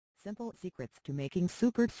Simple secrets to making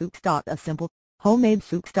super soup stock. A simple, homemade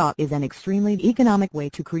soup stock is an extremely economic way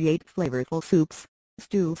to create flavorful soups,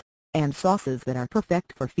 stews, and sauces that are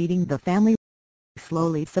perfect for feeding the family.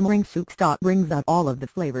 Slowly simmering soup stock brings out all of the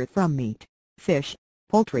flavor from meat, fish,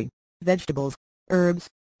 poultry, vegetables, herbs,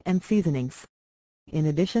 and seasonings. In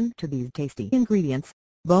addition to these tasty ingredients,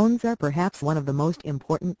 bones are perhaps one of the most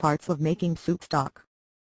important parts of making soup stock.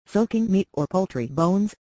 Soaking meat or poultry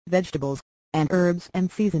bones, vegetables, and herbs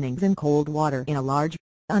and seasonings in cold water in a large,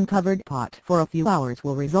 uncovered pot for a few hours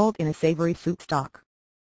will result in a savory soup stock.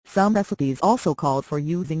 Some recipes also call for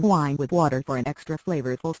using wine with water for an extra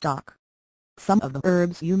flavorful stock. Some of the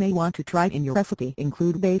herbs you may want to try in your recipe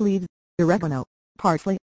include bay leaves, oregano,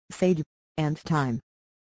 parsley, sage, and thyme.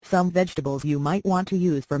 Some vegetables you might want to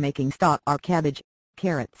use for making stock are cabbage,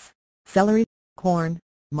 carrots, celery, corn,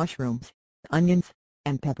 mushrooms, onions,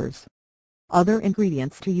 and peppers. Other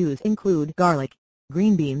ingredients to use include garlic,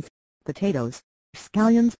 green beans, potatoes,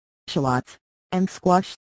 scallions, shallots, and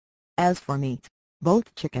squash. As for meat,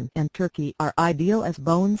 both chicken and turkey are ideal as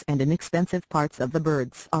bones and inexpensive parts of the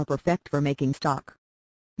birds are perfect for making stock.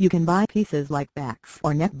 You can buy pieces like backs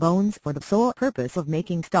or neck bones for the sole purpose of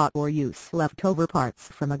making stock or use leftover parts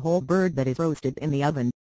from a whole bird that is roasted in the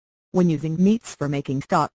oven. When using meats for making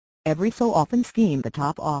stock, every so often skim the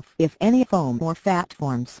top off if any foam or fat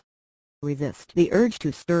forms. Resist the urge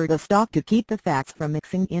to stir the stock to keep the fats from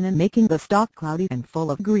mixing in and making the stock cloudy and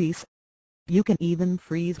full of grease. You can even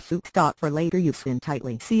freeze soup stock for later use in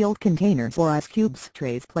tightly sealed containers or ice cubes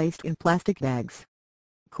trays placed in plastic bags.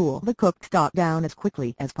 Cool the cooked stock down as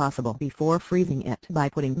quickly as possible before freezing it by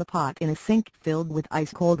putting the pot in a sink filled with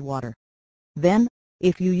ice-cold water. Then,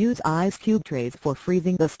 if you use ice cube trays for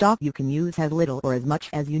freezing the stock, you can use as little or as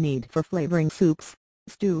much as you need for flavoring soups,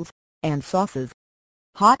 stews, and sauces.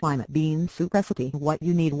 Hot lima bean soup recipe. What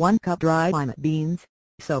you need: 1 cup dry lima beans,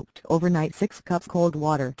 soaked overnight. 6 cups cold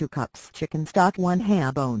water. 2 cups chicken stock. 1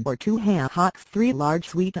 ham bone or 2 ham hocks. 3 large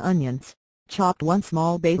sweet onions, chopped. 1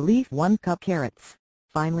 small bay leaf. 1 cup carrots,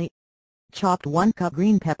 finely chopped. 1 cup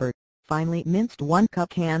green pepper, finely minced. 1 cup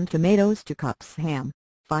canned tomatoes. 2 cups ham,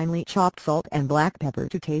 finely chopped. Salt and black pepper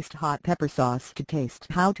to taste. Hot pepper sauce to taste.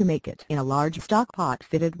 How to make it: in a large stock pot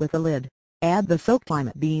fitted with a lid, add the soaked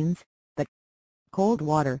lima beans, the cold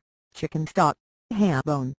water, chicken stock, ham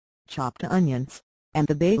bone, chopped onions, and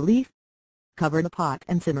the bay leaf. Cover the pot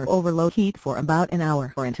and simmer over low heat for about an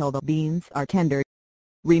hour or until the beans are tender.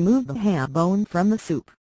 Remove the ham bone from the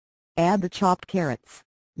soup. Add the chopped carrots,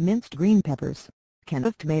 minced green peppers, can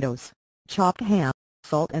of tomatoes, chopped ham,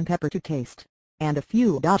 salt and pepper to taste, and a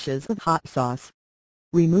few dashes of hot sauce.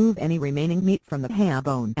 Remove any remaining meat from the ham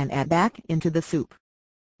bone and add back into the soup.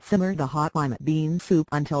 Simmer the hot lima bean soup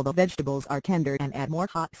until the vegetables are tender and add more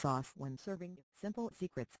hot sauce when serving. Simple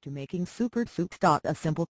secrets to making super soup stock. A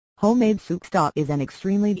simple, homemade soup stock is an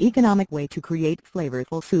extremely economic way to create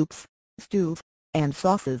flavorful soups, stews, and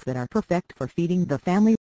sauces that are perfect for feeding the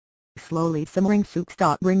family. Slowly simmering soup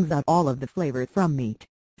stock brings out all of the flavor from meat,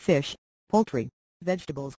 fish, poultry,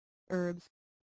 vegetables, herbs,